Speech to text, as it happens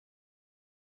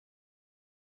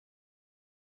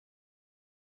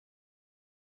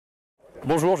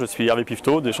Bonjour, je suis Hervé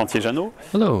Pifteau des chantiers Jeanneau.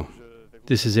 Hello,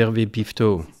 this is Hervé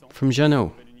Pifteau from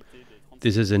Jeanneau.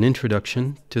 This is an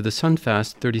introduction to the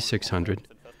Sunfast 3600,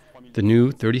 the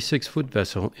new 36-foot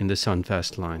vessel in the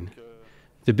Sunfast line,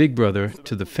 the big brother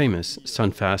to the famous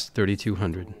Sunfast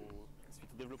 3200.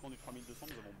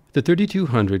 The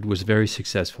 3200 was very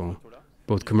successful,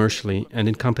 both commercially and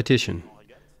in competition.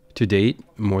 To date,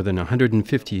 more than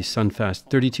 150 Sunfast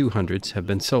 3200s have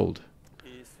been sold.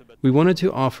 We wanted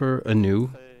to offer a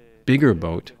new, bigger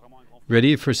boat,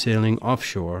 ready for sailing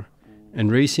offshore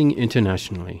and racing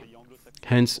internationally,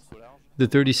 hence the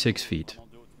 36 feet.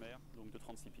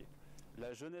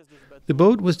 The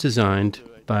boat was designed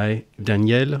by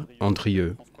Daniel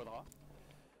Andrieux.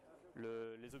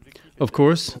 Of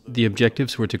course, the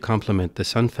objectives were to complement the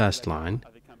Sunfast line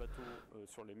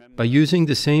by using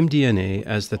the same DNA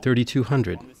as the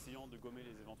 3200,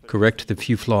 correct the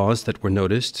few flaws that were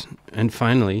noticed, and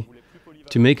finally,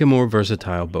 to make a more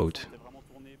versatile boat.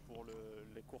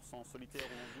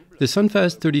 The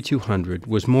Sunfast 3200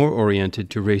 was more oriented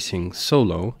to racing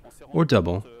solo or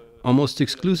double, almost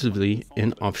exclusively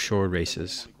in offshore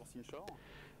races.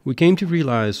 We came to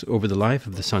realize over the life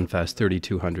of the Sunfast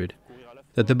 3200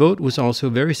 that the boat was also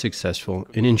very successful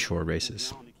in inshore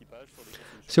races.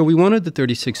 So we wanted the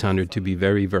 3600 to be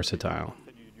very versatile.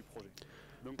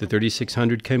 The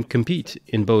 3600 can compete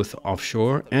in both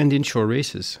offshore and inshore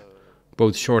races,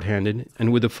 both short-handed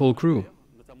and with a full crew.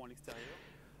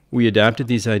 We adapted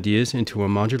these ideas into a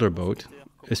modular boat,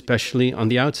 especially on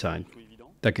the outside,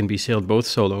 that can be sailed both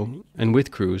solo and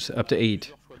with crews up to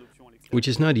 8, which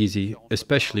is not easy,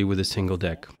 especially with a single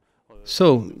deck.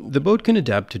 So, the boat can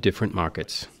adapt to different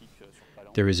markets.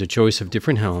 There is a choice of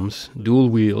different helms, dual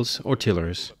wheels or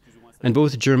tillers, and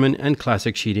both German and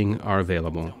classic sheeting are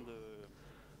available.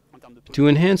 To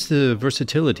enhance the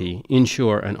versatility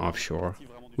inshore and offshore,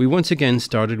 we once again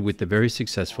started with the very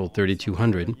successful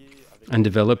 3200 and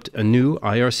developed a new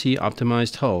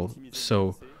IRC-optimized hull,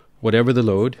 so whatever the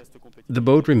load, the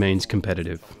boat remains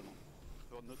competitive.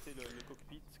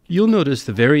 You'll notice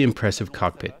the very impressive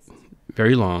cockpit,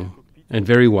 very long and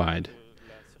very wide,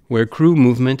 where crew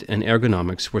movement and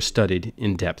ergonomics were studied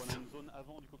in depth.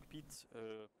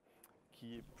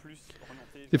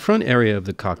 The front area of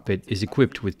the cockpit is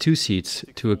equipped with 2 seats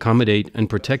to accommodate and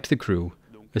protect the crew,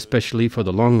 especially for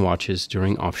the long watches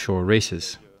during offshore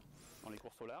races.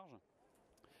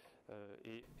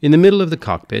 In the middle of the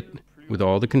cockpit, with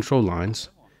all the control lines,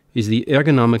 is the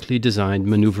ergonomically designed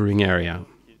maneuvering area.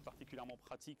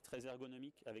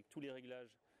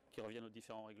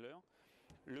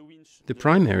 The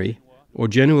primary, or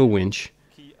Jeanneau winch,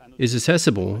 is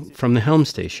accessible from the helm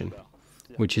station,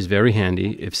 which is very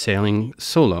handy if sailing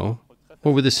solo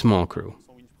or with a small crew.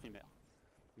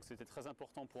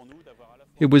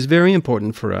 It was very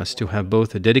important for us to have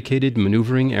both a dedicated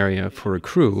maneuvering area for a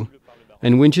crew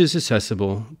and winches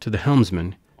accessible to the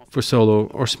helmsman for solo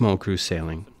or small crew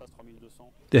sailing.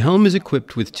 The helm is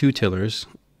equipped with 2 tillers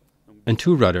and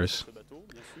 2 rudders,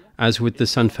 as with the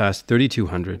Sunfast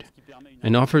 3200,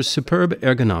 and offers superb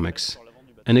ergonomics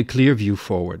and a clear view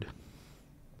forward.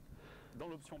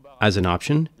 As an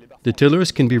option, the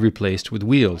tillers can be replaced with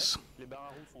wheels.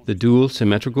 The dual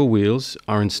symmetrical wheels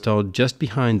are installed just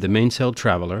behind the mainsail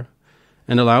traveler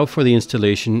and allow for the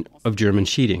installation of German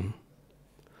sheeting.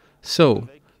 So,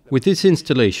 with this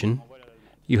installation,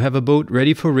 you have a boat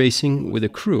ready for racing with a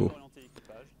crew,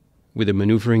 with a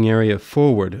maneuvering area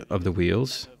forward of the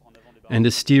wheels and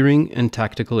a steering and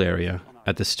tactical area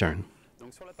at the stern.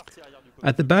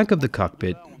 At the back of the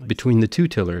cockpit, between the 2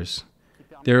 tillers,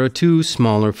 there are 2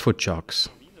 smaller foot chocks.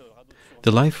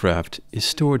 The life raft is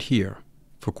stored here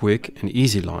for quick and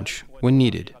easy launch when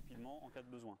needed,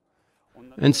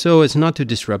 and so as not to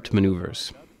disrupt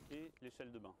maneuvers.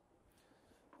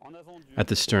 At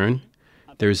the stern,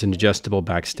 there is an adjustable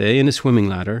backstay and a swimming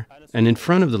ladder, and in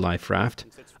front of the life raft,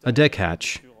 a deck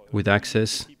hatch with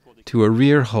access to a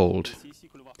rear hold.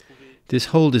 This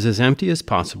hold is as empty as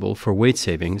possible for weight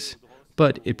savings,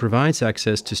 but it provides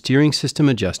access to steering system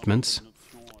adjustments,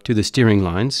 to the steering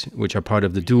lines, which are part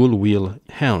of the dual-wheel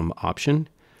helm option,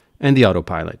 and the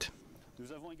autopilot.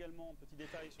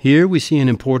 Here we see an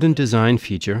important design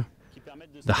feature,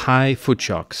 the high foot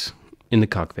chocks in the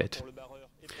cockpit,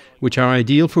 which are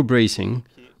ideal for bracing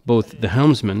both the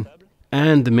helmsman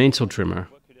and the mainsail trimmer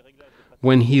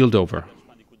when heeled over.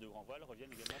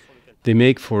 They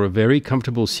make for a very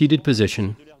comfortable seated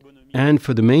position, and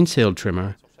for the mainsail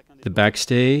trimmer, the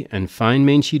backstay and fine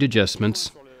mainsheet adjustments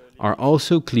are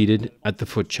also cleated at the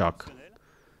foot chock.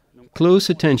 Close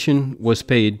attention was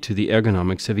paid to the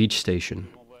ergonomics of each station.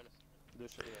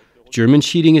 German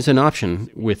sheeting is an option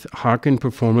with Harken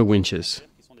Performer winches.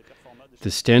 The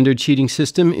standard sheeting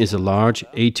system is a large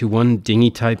 8-to-1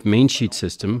 dinghy-type main sheet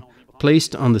system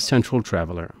placed on the central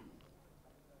traveler.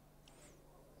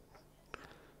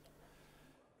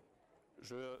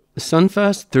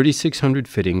 Sunfast 3600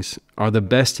 fittings are the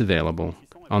best available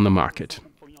on the market.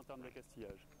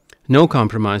 No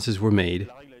compromises were made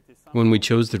when we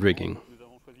chose the rigging.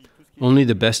 Only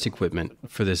the best equipment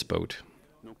for this boat.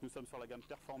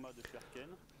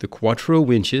 The Quattro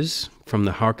winches from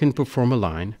the Harken Performa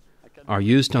line are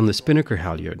used on the spinnaker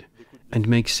halyard and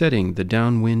make setting the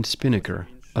downwind spinnaker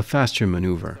a faster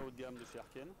maneuver.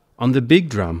 On the big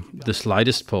drum, the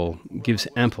slightest pull gives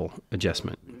ample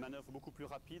adjustment.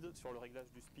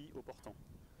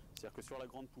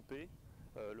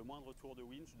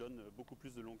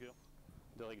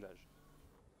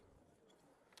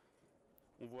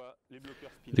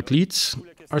 The cleats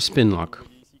are spin lock.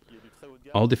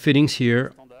 All the fittings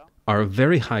here are of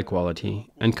very high quality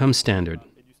and come standard.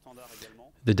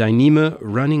 The Dyneema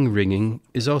running rigging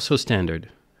is also standard.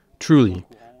 Truly,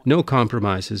 no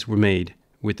compromises were made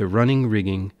with the running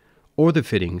rigging or the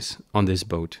fittings on this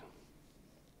boat.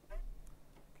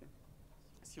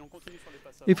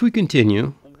 If we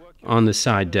continue on the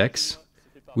side decks,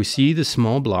 we see the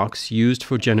small blocks used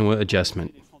for Jeanneau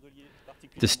adjustment.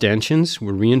 The stanchions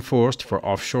were reinforced for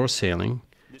offshore sailing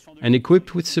and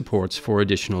equipped with supports for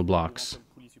additional blocks.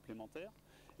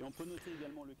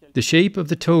 The shape of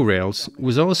the tow rails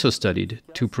was also studied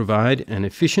to provide an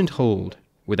efficient hold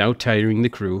without tiring the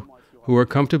crew, who are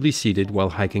comfortably seated while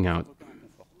hiking out.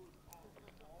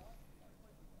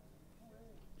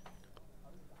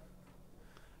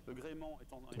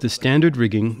 The standard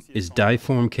rigging is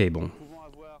diform cable.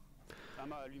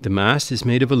 The mast is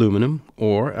made of aluminum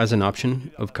or, as an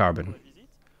option, of carbon.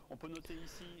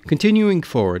 Continuing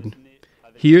forward,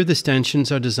 here the stanchions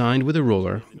are designed with a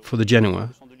roller for the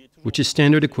Jeanneau, which is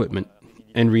standard equipment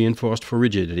and reinforced for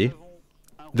rigidity.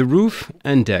 The roof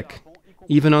and deck,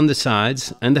 even on the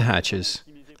sides and the hatches,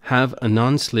 have a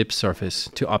non-slip surface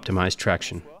to optimize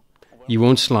traction. You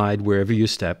won't slide wherever you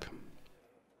step.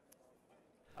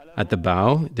 At the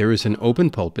bow, there is an open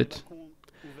pulpit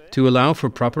to allow for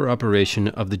proper operation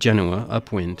of the Jeanneau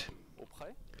upwind.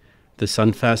 The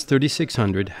Sunfast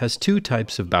 3600 has two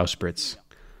types of bowsprits.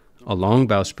 A long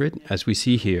bowsprit, as we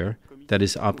see here, that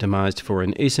is optimized for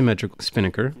an asymmetrical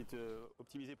spinnaker,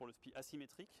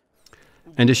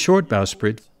 and a short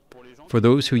bowsprit for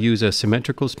those who use a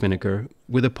symmetrical spinnaker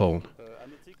with a pole.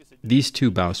 These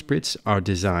two bowsprits are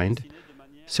designed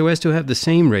so as to have the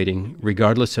same rating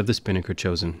regardless of the spinnaker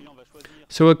chosen.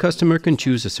 So a customer can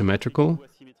choose a symmetrical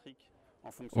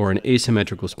or an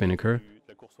asymmetrical spinnaker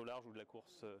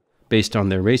based on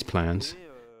their race plans,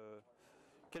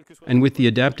 and with the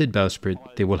adapted bowsprit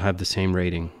they will have the same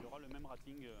rating.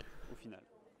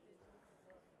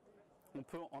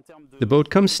 The boat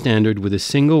comes standard with a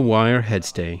single wire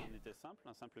headstay,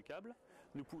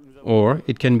 or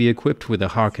it can be equipped with a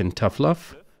Harken Tough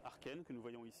Luff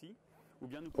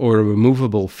or a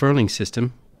removable furling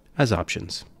system as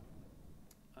options.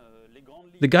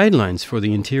 The guidelines for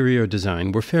the interior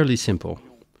design were fairly simple.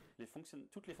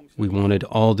 We wanted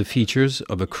all the features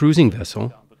of a cruising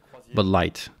vessel, but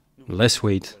light, less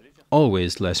weight,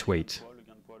 always less weight.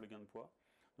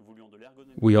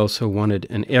 We also wanted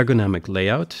an ergonomic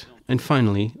layout, and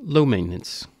finally, low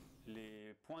maintenance.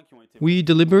 We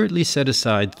deliberately set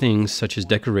aside things such as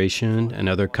decoration and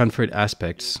other comfort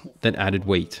aspects that added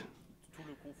weight.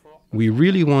 We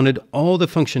really wanted all the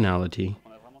functionality,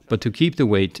 but to keep the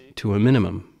weight to a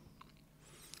minimum.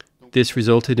 This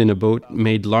resulted in a boat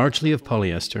made largely of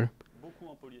polyester,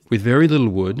 with very little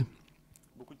wood,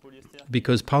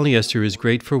 because polyester is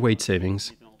great for weight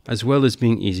savings, as well as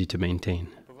being easy to maintain.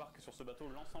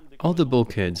 All the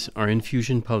bulkheads are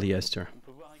infusion polyester.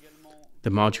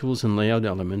 The modules and layout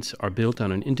elements are built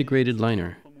on an integrated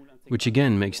liner, which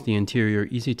again makes the interior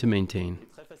easy to maintain.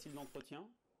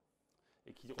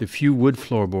 The few wood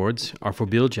floorboards are for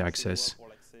bilge access,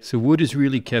 so wood is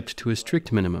really kept to a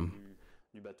strict minimum,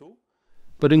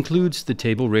 but includes the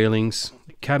table railings,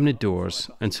 cabinet doors,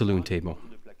 and saloon table.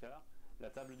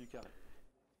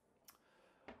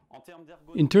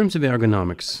 In terms of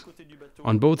ergonomics,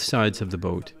 on both sides of the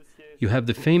boat, you have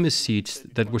the famous seats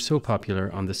that were so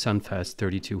popular on the Sunfast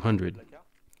 3200.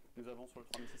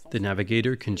 The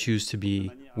navigator can choose to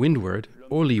be windward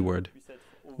or leeward,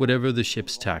 whatever the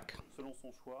ship's tack.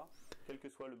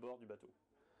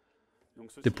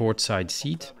 The port side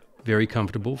seat, very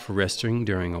comfortable for resting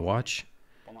during a watch,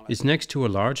 is next to a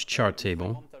large chart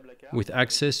table with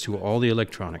access to all the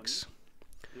electronics.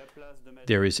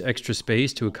 There is extra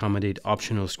space to accommodate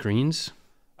optional screens.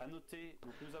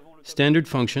 Standard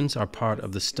functions are part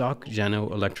of the stock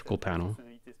Jeanneau electrical panel,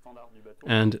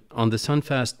 and on the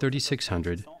Sunfast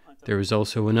 3600 there is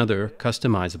also another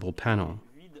customizable panel.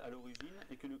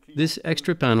 This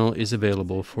extra panel is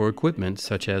available for equipment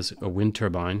such as a wind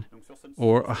turbine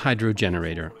or a hydro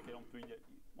generator.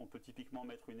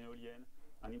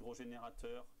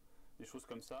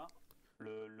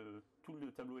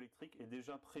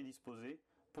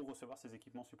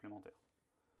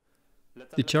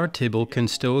 The chart table can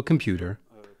stow a computer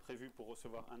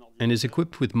and is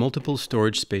equipped with multiple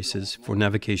storage spaces for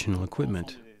navigational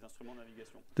equipment.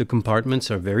 The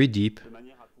compartments are very deep,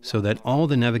 so that all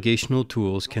the navigational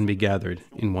tools can be gathered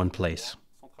in one place.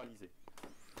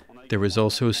 There is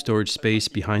also a storage space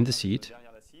behind the seat.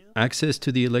 Access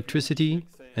to the electricity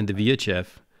and the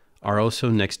VHF are also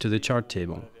next to the chart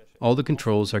table. All the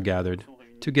controls are gathered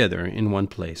together in one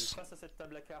place.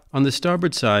 On the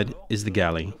starboard side is the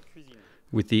galley,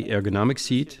 with the ergonomic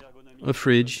seat, a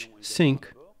fridge,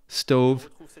 sink, stove,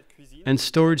 and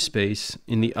storage space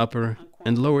in the upper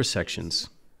and lower sections.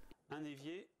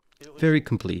 Very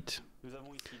complete,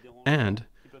 and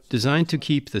designed to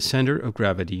keep the center of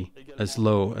gravity as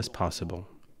low as possible.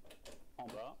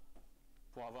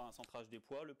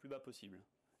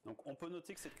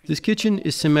 This kitchen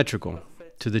is symmetrical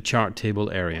to the chart table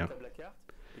area.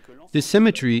 This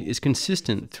symmetry is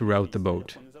consistent throughout the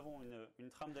boat,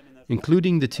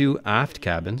 including the two aft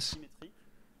cabins,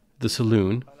 the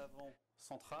saloon,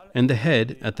 and the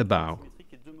head at the bow.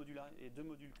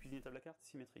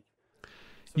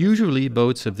 Usually,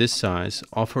 boats of this size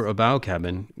offer a bow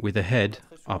cabin with a head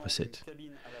opposite.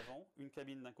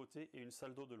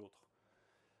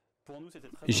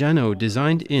 Jeanneau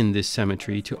designed in this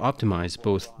symmetry to optimize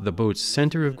both the boat's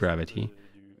center of gravity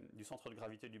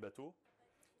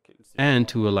and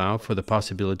to allow for the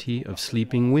possibility of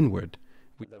sleeping windward,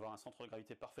 which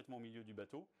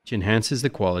enhances the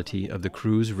quality of the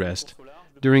crew's rest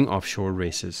during offshore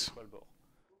races.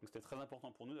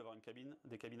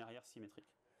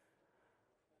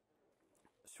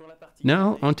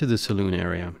 Now onto the saloon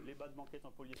area.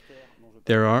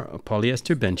 There are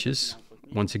polyester benches,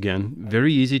 once again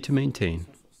very easy to maintain.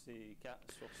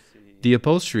 The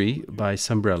upholstery by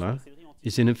Sambrella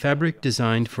is in a fabric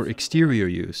designed for exterior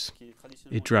use.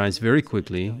 It dries very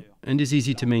quickly and is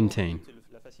easy to maintain.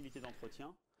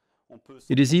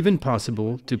 It is even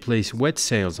possible to place wet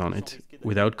sails on it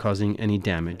without causing any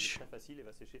damage.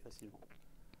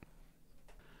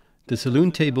 The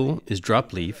saloon table is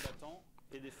drop leaf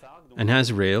and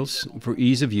has rails for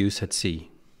ease of use at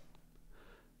sea.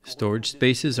 Storage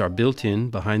spaces are built in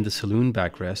behind the saloon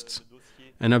backrests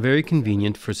and are very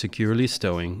convenient for securely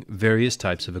stowing various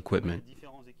types of equipment.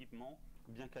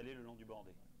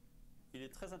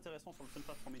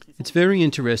 It's very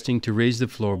interesting to raise the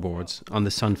floorboards on the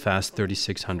Sunfast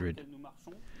 3600.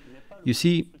 You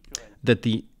see that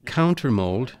the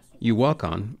countermold you walk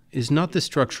on is not the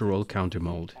structural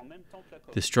countermold.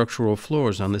 The structural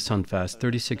floors on the Sunfast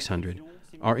 3600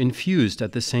 are infused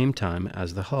at the same time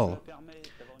as the hull.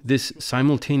 This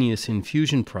simultaneous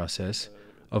infusion process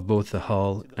of both the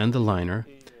hull and the liner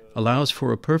allows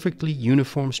for a perfectly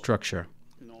uniform structure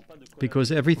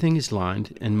because everything is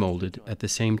lined and molded at the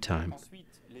same time.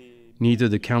 Neither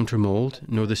the countermold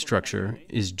nor the structure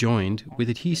is joined with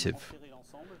adhesive.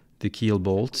 The keel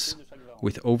bolts,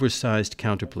 with oversized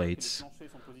counterplates,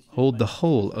 hold the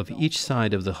whole of each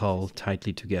side of the hull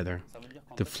tightly together.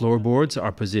 The floorboards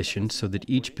are positioned so that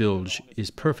each bilge is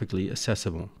perfectly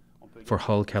accessible. For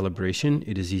hull calibration,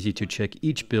 it is easy to check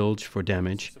each bilge for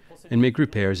damage and make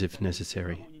repairs if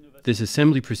necessary. This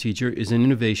assembly procedure is an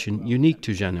innovation unique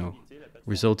to Jeanneau,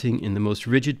 resulting in the most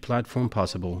rigid platform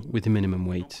possible with a minimum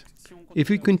weight. If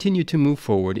we continue to move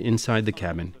forward inside the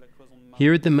cabin,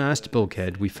 here at the mast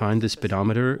bulkhead we find the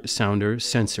speedometer sounder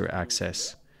sensor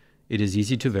access. It is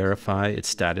easy to verify its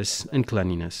status and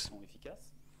cleanliness.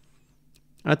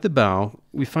 At the bow,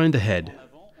 we find the head,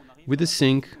 with a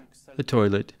sink, a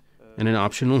toilet, and an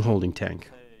optional holding tank.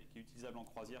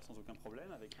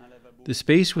 The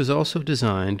space was also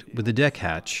designed with a deck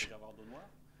hatch,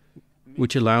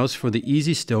 which allows for the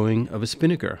easy stowing of a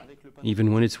spinnaker,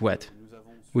 even when it's wet,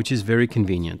 which is very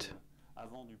convenient.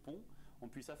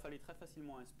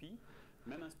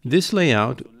 This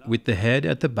layout, with the head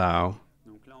at the bow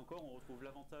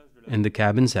and the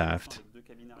cabins aft,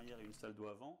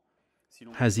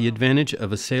 has the advantage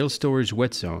of a sail storage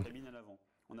wet zone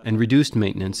and reduced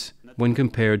maintenance when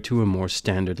compared to a more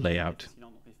standard layout.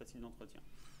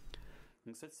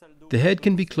 The head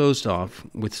can be closed off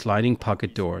with sliding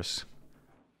pocket doors.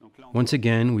 Once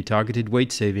again, we targeted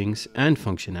weight savings and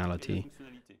functionality.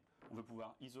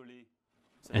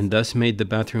 and thus made the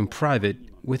bathroom private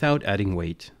without adding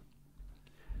weight.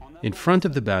 In front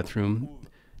of the bathroom,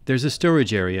 there's a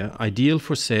storage area ideal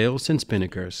for sails and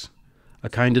spinnakers, a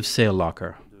kind of sail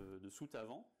locker.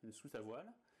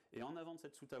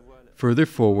 Further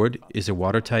forward is a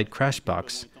watertight crash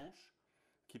box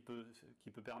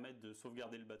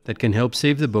that can help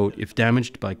save the boat if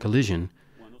damaged by collision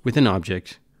with an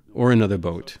object or another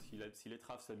boat.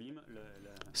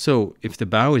 So, if the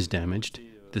bow is damaged,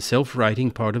 the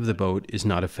self-righting part of the boat is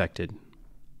not affected.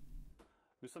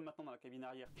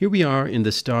 Here we are in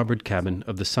the starboard cabin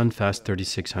of the Sunfast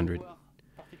 3600.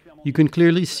 You can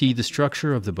clearly see the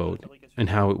structure of the boat and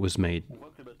how it was made.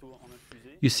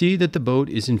 You see that the boat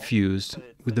is infused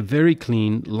with a very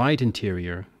clean, light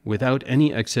interior without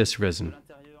any excess resin.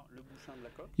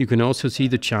 You can also see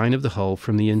the chine of the hull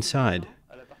from the inside.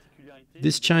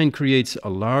 This chine creates a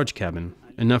large cabin,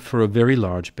 enough for a very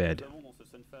large bed.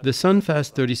 The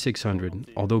Sunfast 3600,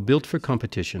 although built for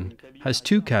competition, has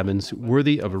two cabins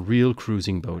worthy of a real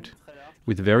cruising boat,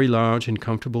 with very large and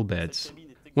comfortable beds.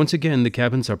 Once again, the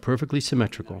cabins are perfectly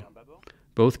symmetrical.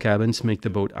 Both cabins make the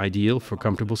boat ideal for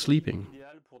comfortable sleeping.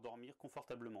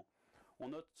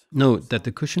 Note that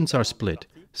the cushions are split,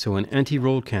 so an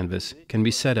anti-roll canvas can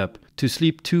be set up to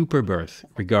sleep two per berth,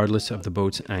 regardless of the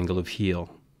boat's angle of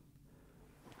heel.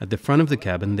 At the front of the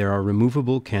cabin there are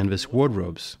removable canvas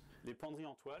wardrobes,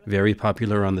 very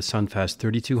popular on the Sunfast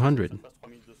 3200.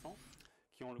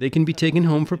 They can be taken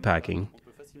home for packing,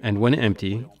 and when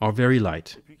empty, are very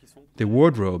light. The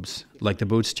wardrobes, like the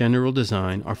boat's general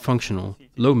design, are functional,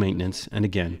 low maintenance, and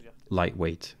again,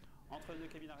 lightweight.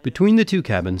 Between the two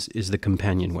cabins is the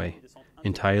companionway,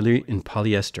 entirely in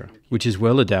polyester, which is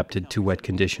well adapted to wet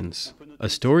conditions. A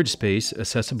storage space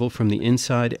accessible from the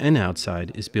inside and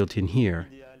outside is built in here.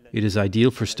 It is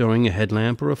ideal for storing a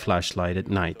headlamp or a flashlight at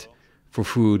night, for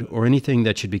food or anything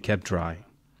that should be kept dry.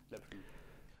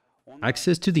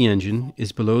 Access to the engine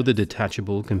is below the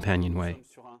detachable companionway.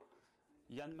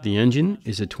 The engine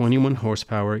is a 21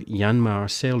 horsepower Jeanneau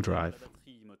sail drive.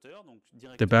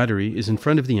 The battery is in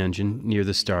front of the engine near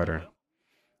the starter,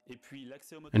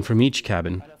 and from each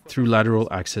cabin through lateral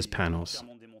access panels.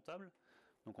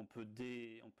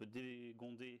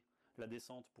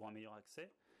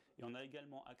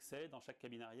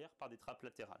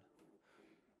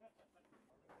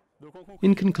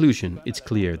 In conclusion, it's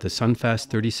clear the Sunfast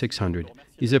 3600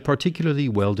 is a particularly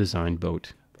well-designed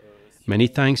boat. Many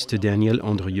thanks to Daniel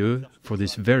Andrieux for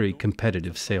this very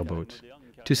competitive sailboat.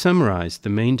 To summarize the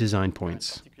main design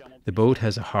points, the boat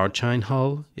has a hard chine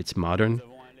hull, it's modern,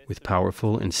 with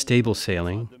powerful and stable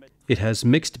sailing. It has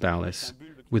mixed ballast,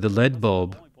 with a lead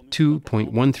bulb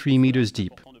 2.13 meters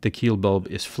deep. The keel bulb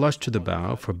is flush to the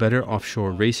bow for better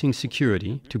offshore racing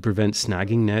security to prevent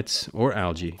snagging nets or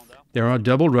algae. There are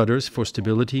double rudders for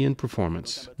stability and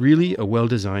performance. Really a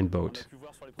well-designed boat.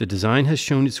 The design has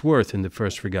shown its worth in the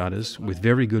first regattas with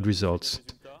very good results.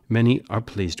 Many are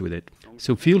pleased with it.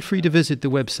 So feel free to visit the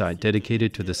website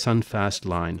dedicated to the Sunfast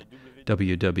line,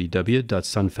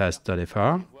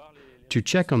 www.sunfast.fr, to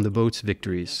check on the boat's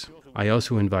victories. I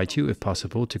also invite you, if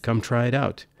possible, to come try it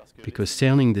out, because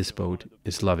sailing this boat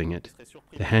is loving it.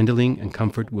 The handling and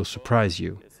comfort will surprise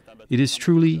you. It is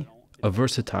truly a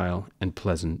versatile and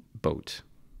pleasant boat.